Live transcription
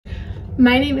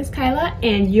My name is Kyla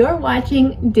and you're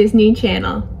watching Disney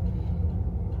Channel.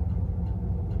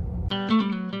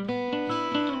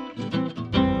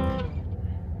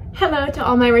 Hello to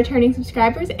all my returning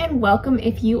subscribers and welcome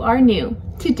if you are new.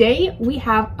 Today we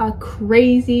have a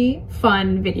crazy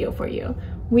fun video for you.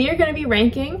 We are going to be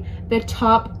ranking the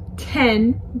top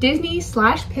 10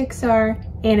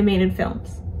 Disney/Pixar animated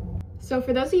films. So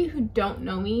for those of you who don't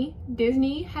know me,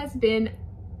 Disney has been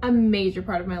a major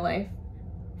part of my life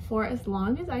for as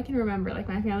long as I can remember. Like,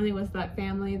 my family was that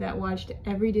family that watched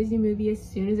every Disney movie as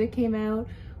soon as it came out,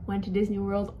 went to Disney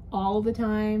World all the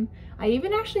time. I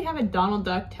even actually have a Donald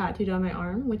Duck tattooed on my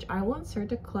arm, which I will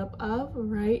insert a clip of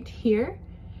right here.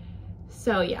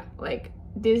 So yeah, like,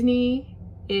 Disney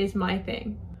is my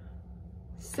thing.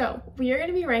 So we are going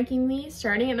to be ranking these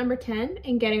starting at number 10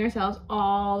 and getting ourselves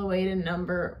all the way to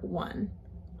number 1.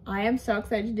 I am so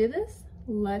excited to do this.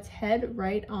 Let's head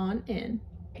right on in.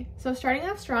 So starting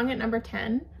off strong at number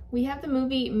 10, we have the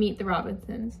movie Meet the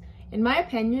Robinsons. In my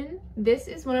opinion, this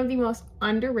is one of the most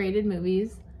underrated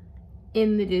movies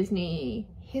in the Disney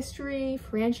history,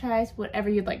 franchise, whatever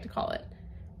you'd like to call it.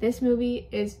 This movie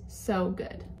is so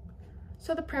good.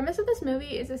 So the premise of this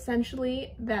movie is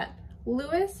essentially that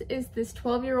Louis is this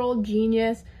 12-year-old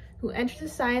genius who enters a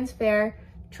science fair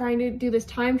trying to do this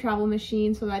time travel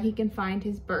machine so that he can find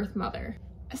his birth mother.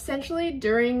 Essentially,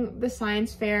 during the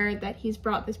science fair that he's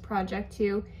brought this project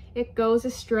to, it goes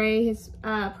astray, his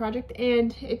project,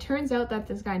 and it turns out that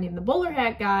this guy named the bowler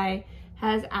hat guy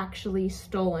has actually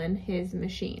stolen his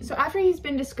machine. So after he's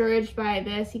been discouraged by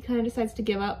this, he kind of decides to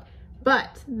give up,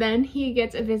 but then he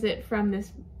gets a visit from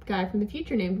this guy from the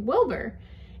future named Wilbur.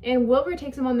 And Wilbur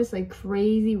takes him on this like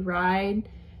crazy ride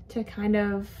to kind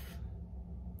of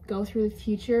go through the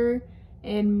future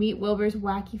and meet Wilbur's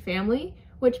wacky family,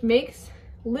 which makes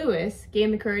Louis gain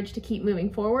the courage to keep moving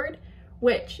forward,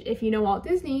 which, if you know Walt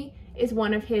Disney, is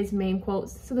one of his main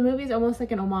quotes. So the movie is almost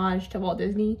like an homage to Walt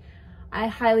Disney. I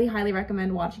highly, highly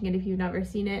recommend watching it if you've never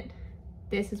seen it.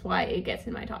 This is why it gets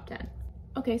in my top 10.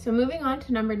 Okay, so moving on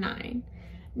to number 9.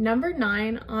 Number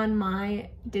 9 on my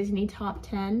Disney top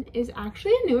 10 is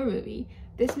actually a newer movie.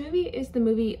 This movie is the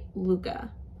movie Luca.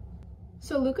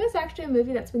 So Luca is actually a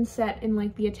movie that's been set in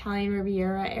like the Italian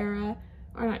Riviera area.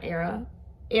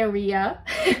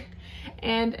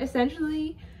 And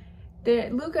essentially,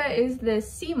 Luca is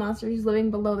this sea monster who's living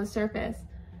below the surface,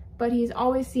 but he's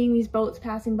always seeing these boats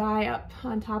passing by up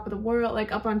on top of the world,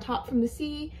 like up on top from the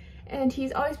sea, and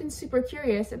he's always been super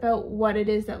curious about what it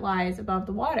is that lies above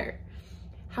the water.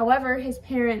 However, his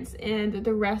parents and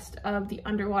the rest of the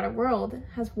underwater world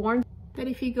has warned that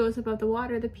if he goes above the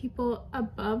water, the people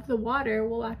above the water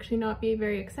will actually not be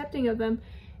very accepting of them,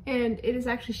 and it is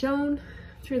actually shown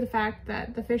through the fact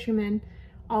that the fishermen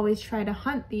always try to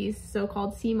hunt these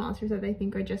so-called sea monsters that they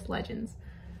think are just legends.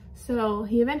 So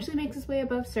he eventually makes his way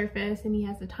above surface and he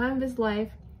has the time of his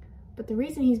life, but the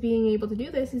reason he's being able to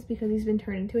do this is because he's been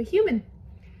turned into a human.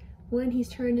 When he's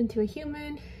turned into a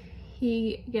human,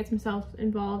 he gets himself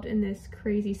involved in this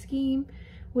crazy scheme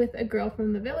with a girl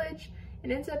from the village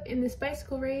and ends up in this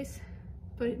bicycle race.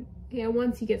 But you know,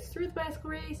 once he gets through the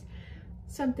bicycle race,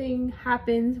 something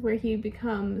happens where he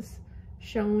becomes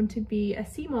shown to be a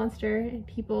sea monster and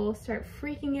people start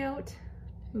freaking out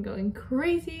and going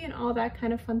crazy and all that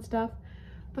kind of fun stuff.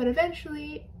 But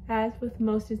eventually, as with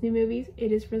most Disney movies,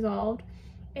 it is resolved,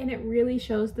 and it really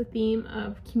shows the theme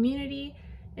of community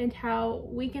and how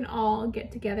we can all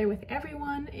get together with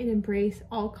everyone and embrace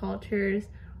all cultures,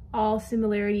 all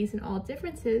similarities and all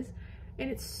differences. And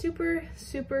it's super,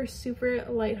 super, super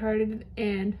lighthearted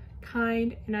and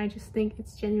kind, and I just think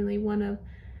it's genuinely one of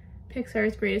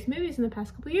Pixar's greatest movies in the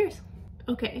past couple years.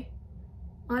 Okay,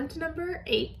 on to number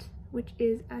 8, which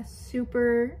is a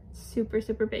super, super,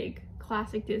 super big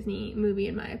classic Disney movie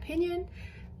in my opinion.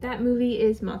 That movie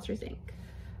is Monsters, Inc.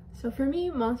 So for me,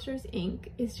 Monsters, Inc.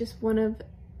 is just one of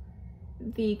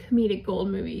the comedic gold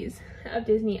movies of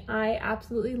Disney. I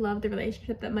absolutely love the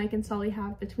relationship that Mike and Sully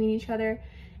have between each other,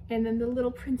 and then the little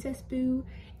Princess Boo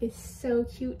is so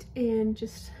cute and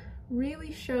just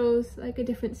really shows like a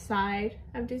different side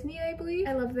of Disney, I believe.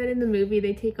 I love that in the movie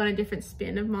they take on a different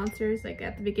spin of monsters. Like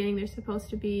at the beginning they're supposed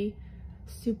to be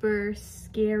super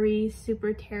scary,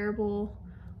 super terrible,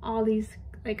 all these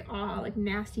like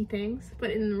nasty things,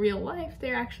 but in real life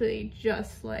they're actually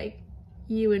just like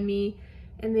you and me,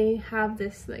 and they have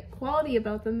this like quality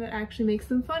about them that actually makes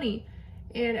them funny.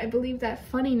 And I believe that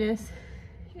funniness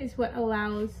is what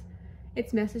allows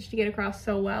its message to get across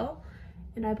so well.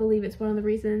 And I believe it's one of the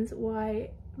reasons why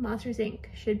Monsters, Inc.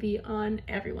 should be on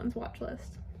everyone's watch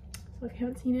list. So if you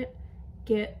haven't seen it,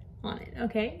 get on it,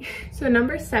 okay? So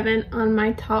number 7 on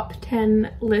my top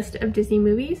 10 list of Disney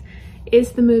movies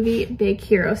is the movie Big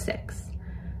Hero 6.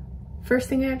 First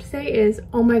thing I have to say is,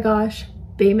 oh my gosh,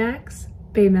 Baymax,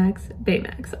 Baymax,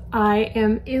 Baymax. I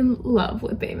am in love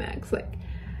with Baymax. Like,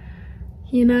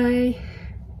 he and I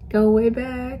go way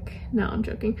back. No, I'm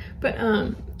joking. But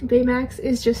Baymax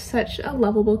is just such a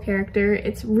lovable character.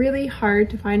 It's really hard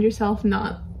to find yourself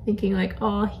not thinking like,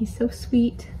 oh, he's so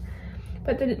sweet.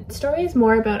 But the story is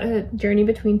more about a journey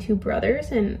between two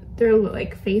brothers and their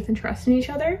like faith and trust in each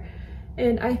other.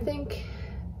 And I think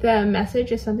the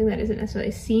message is something that isn't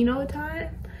necessarily seen all the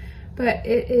time, but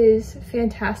it is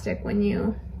fantastic when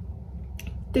you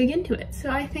dig into it.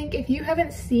 So I think if you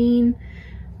haven't seen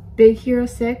Big Hero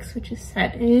 6, which is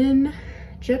set in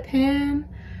Japan,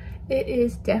 it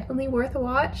is definitely worth a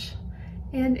watch.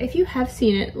 And if you have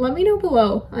seen it, let me know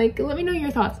below. Like, let me know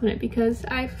your thoughts on it, because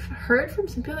I've heard from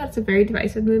some people that it's a very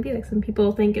divisive movie. Like, some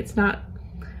people think it's not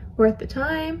worth the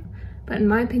time, but in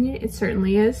my opinion, it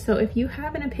certainly is. So if you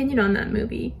have an opinion on that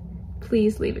movie,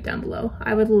 please leave it down below.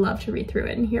 I would love to read through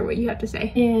it and hear what you have to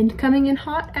say. And coming in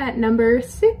hot at number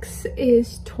 6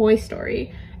 is Toy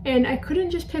Story. And I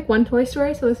couldn't just pick one Toy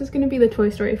Story, so this is gonna be the Toy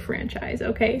Story franchise,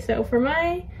 okay? So for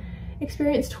my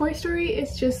experience, Toy Story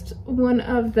is just one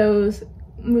of those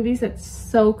movies that's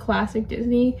so classic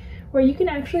Disney, where you can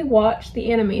actually watch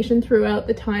the animation throughout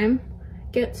the time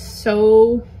get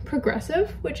so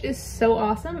progressive, which is so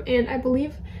awesome. And I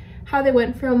believe how they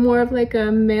went from more of like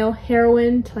a male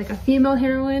heroine to like a female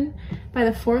heroine by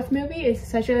the 4th movie is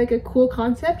such a like a cool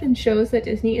concept, and shows that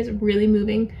Disney is really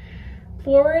moving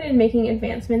forward and making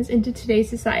advancements into today's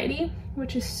society,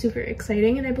 which is super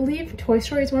exciting. And I believe Toy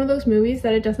Story is one of those movies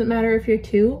that it doesn't matter if you're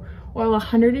 2 or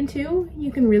 102,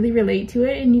 you can really relate to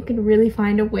it, and you can really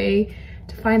find a way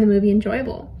to find the movie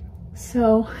enjoyable.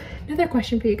 So another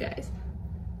question for you guys,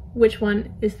 which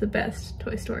one is the best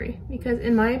Toy Story? Because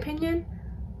in my opinion,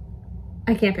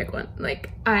 I can't pick one.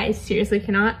 Like, I seriously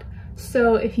cannot.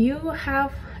 So if you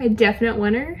have a definite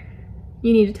winner,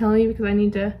 you need to tell me, because I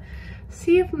need to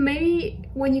see if maybe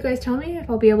when you guys tell me if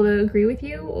I'll be able to agree with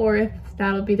you, or if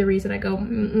that'll be the reason I go,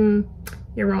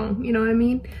 you're wrong, you know what I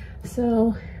mean?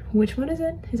 So which one is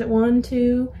it? Is it 1,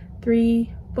 2,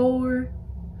 3, 4?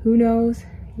 Who knows?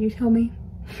 You tell me.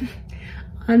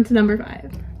 On to number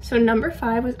 5. So number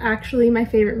 5 was actually my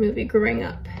favorite movie growing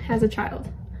up as a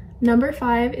child. Number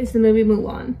 5 is the movie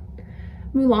Mulan.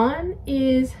 Mulan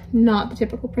is not the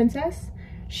typical princess.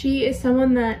 She is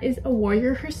someone that is a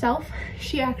warrior herself.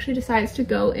 She actually decides to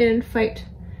go and fight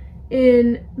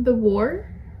in the war,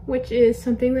 which is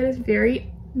something that is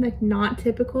very like not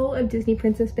typical of Disney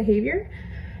princess behavior.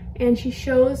 And she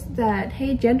shows that,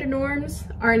 hey, gender norms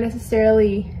aren't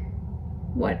necessarily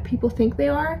what people think they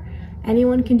are.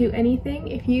 Anyone can do anything.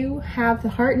 If you have the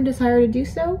heart and desire to do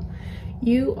so,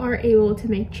 you are able to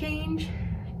make change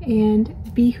and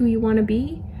be who you want to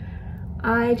be.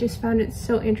 I just found it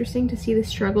so interesting to see the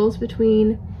struggles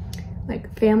between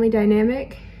like family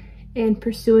dynamic and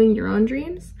pursuing your own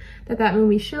dreams that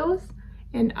movie shows.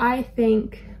 And I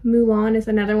think Mulan is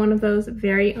another one of those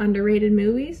very underrated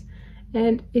movies.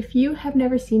 And if you have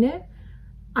never seen it,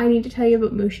 I need to tell you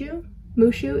about Mushu.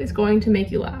 Mushu is going to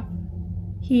make you laugh.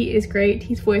 He is great.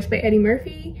 He's voiced by Eddie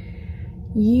Murphy.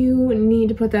 You need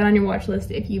to put that on your watch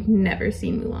list if you've never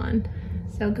seen Mulan.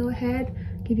 So go ahead,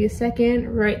 give you a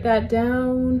second, write that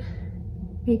down.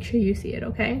 Make sure you see it,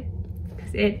 okay?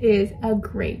 Because it is a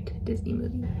great Disney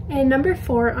movie. And number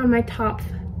 4 on my top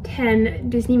 10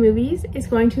 Disney movies is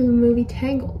going to the movie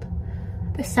Tangled.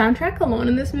 The soundtrack alone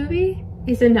in this movie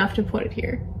is enough to put it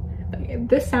here. Like,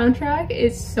 the soundtrack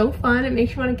is so fun. It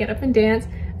makes you want to get up and dance,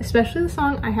 especially the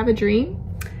song I Have a Dream.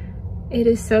 It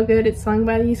is so good. It's sung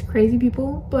by these crazy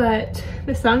people, but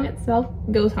the song itself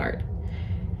goes hard.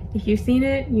 If you've seen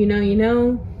it, you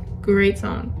know, great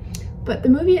song. But the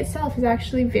movie itself is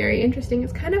actually very interesting.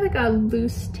 It's kind of like a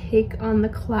loose take on the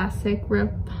classic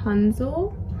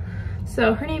Rapunzel.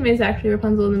 So her name is actually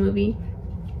Rapunzel in the movie,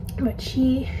 but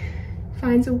she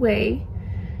finds a way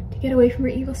to get away from her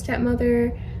evil stepmother,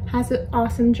 has an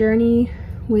awesome journey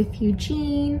with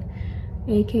Eugene,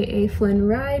 aka Flynn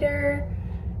Rider.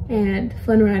 And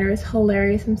Flynn Rider is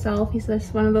hilarious himself. He's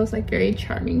just one of those like very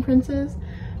charming princes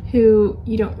who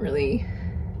you don't really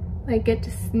like get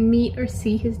to meet or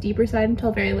see his deeper side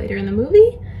until very later in the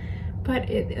movie. But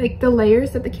like the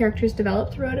layers that the characters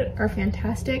develop throughout it are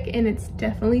fantastic, and it's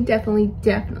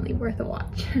definitely worth a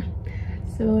watch.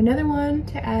 So another one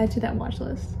to add to that watch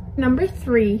list. Number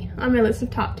 3 on my list of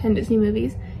top 10 Disney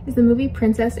movies is the movie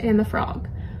Princess and the Frog.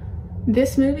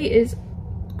 This movie is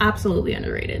absolutely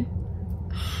underrated.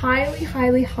 Highly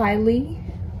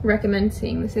recommend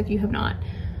seeing this if you have not.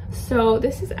 So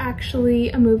this is actually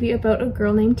a movie about a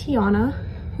girl named Tiana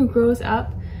who grows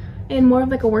up in more of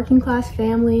like a working class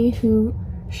family, who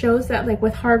shows that like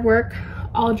with hard work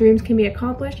all dreams can be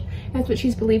accomplished. That's what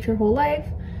she's believed her whole life.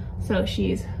 So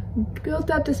she's built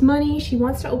up this money, she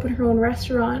wants to open her own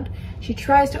restaurant. She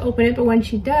tries to open it, but when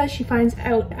she does, she finds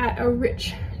out at a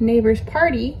rich neighbor's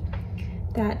party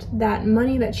that that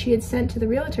money that she had sent to the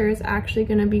realtor is actually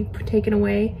going to be taken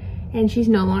away, and she's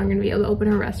no longer going to be able to open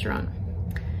her restaurant.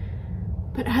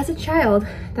 But as a child,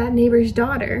 that neighbor's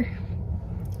daughter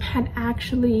had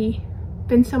actually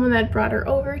been someone that brought her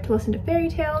over to listen to fairy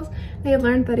tales. They had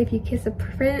learned that if you kiss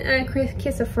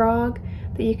a frog,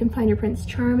 that you can find your Prince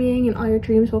Charming and all your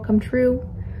dreams will come true.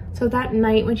 So that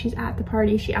night when she's at the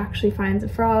party, she actually finds a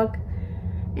frog,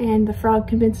 and the frog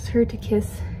convinces her to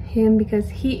kiss him because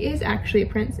he is actually a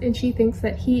prince, and she thinks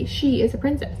that she is a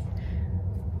princess.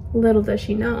 Little does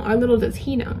she know, or little does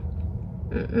he know,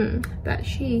 that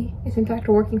she is in fact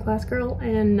a working class girl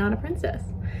and not a princess.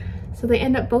 So they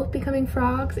end up both becoming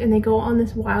frogs, and they go on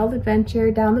this wild adventure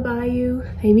down the bayou.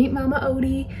 They meet Mama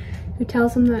Odie, who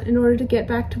tells them that in order to get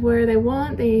back to where they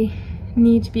want, they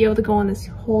need to be able to go on this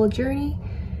whole journey.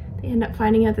 They end up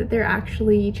finding out that they're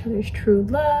actually each other's true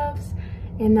loves,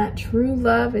 and that true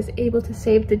love is able to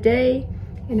save the day,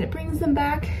 and it brings them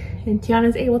back, and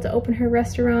Tiana's able to open her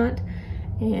restaurant,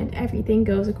 and everything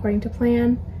goes according to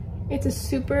plan. It's a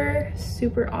super,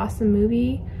 super awesome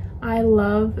movie. I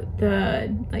love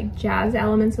the like jazz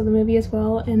elements of the movie as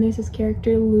well, and there's this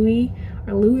character Louis,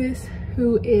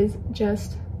 who is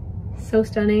just so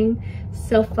stunning,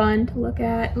 so fun to look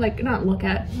at,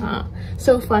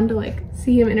 so fun to like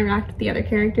see him interact with the other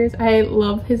characters. I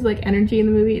love his like energy in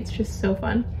the movie. It's just so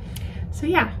fun. So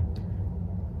yeah,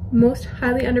 most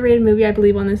highly underrated movie I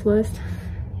believe on this list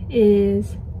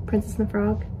is Princess and the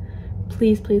Frog.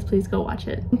 Please, please, please go watch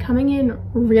it. And coming in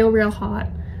real hot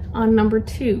on number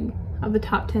 2 of the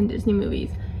top 10 Disney movies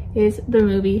is the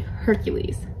movie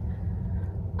Hercules.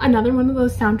 Another one of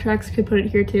those soundtracks, could put it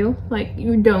here too. Like,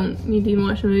 you don't need to even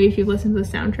watch the movie if you've listened to the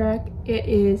soundtrack. It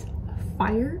is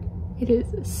fire. It is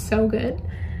so good.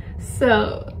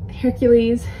 So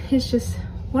Hercules is just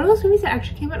one of those movies that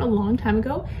actually came out a long time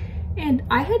ago, and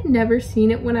I had never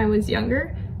seen it when I was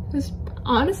younger. Because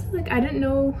honestly, like, I didn't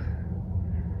know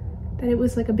that it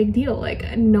was like a big deal.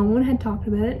 Like, no one had talked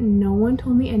about it, no one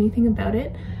told me anything about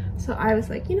it. So I was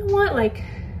like, you know what, like,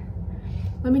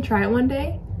 let me try it one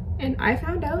day. And I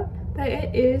found out that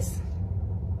it is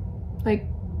like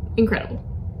incredible.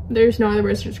 There's no other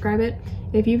words to describe it.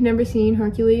 If you've never seen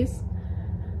Hercules,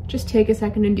 just take a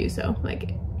second and do so.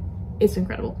 Like, it's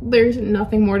incredible. There's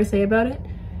nothing more to say about it.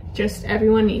 Just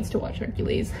everyone needs to watch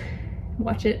Hercules.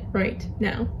 Watch it right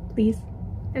now, please.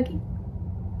 Okay.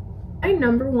 My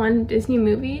number 1 Disney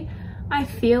movie, I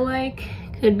feel like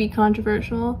could be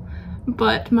controversial,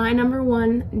 but my number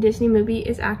 1 Disney movie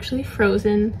is actually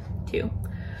Frozen 2.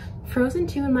 Frozen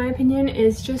 2, in my opinion,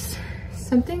 is just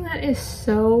something that is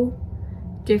so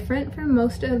different from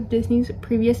most of Disney's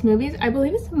previous movies. I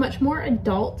believe it's a much more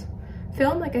adult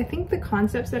film. Like, I think the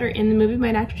concepts that are in the movie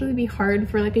might actually be hard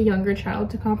for like a younger child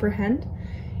to comprehend.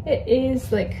 It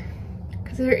is like,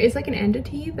 because there is like an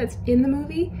entity that's in the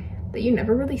movie that you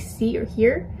never really see or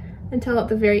hear until at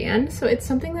the very end. So it's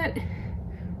something that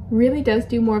really does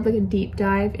do more of like a deep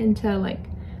dive into like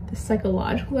the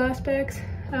psychological aspects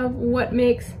of what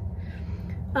makes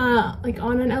like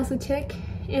Anna and Elsa tick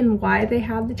and why they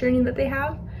have the journey that they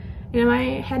have. And in my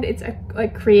head, it's a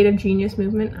like creative genius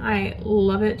movement. I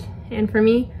love it. And for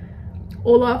me,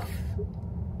 Olaf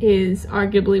is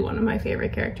arguably one of my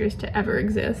favorite characters to ever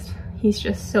exist. He's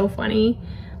just so funny.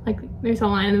 Like, there's a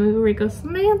line in the movie where he goes,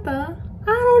 "Samantha, I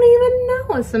don't even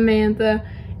know a Samantha."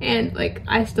 And like,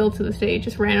 I still to this day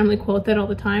just randomly quote that all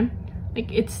the time.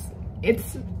 Like, it's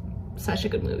such a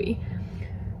good movie.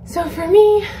 So for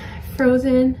me,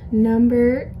 Frozen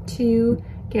number 2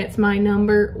 gets my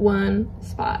number 1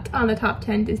 spot on the top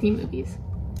 10 Disney movies.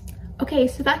 Okay,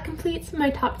 so that completes my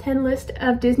top 10 list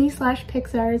of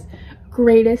Disney/Pixar's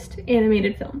greatest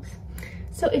animated films.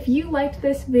 So if you liked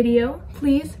this video,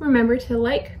 please remember to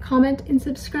like, comment, and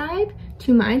subscribe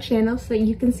to my channel so that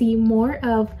you can see more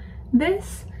of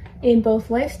this in both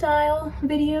lifestyle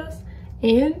videos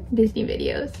and Disney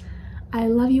videos. I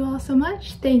love you all so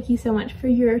much. Thank you so much for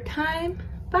your time.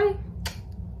 Bye.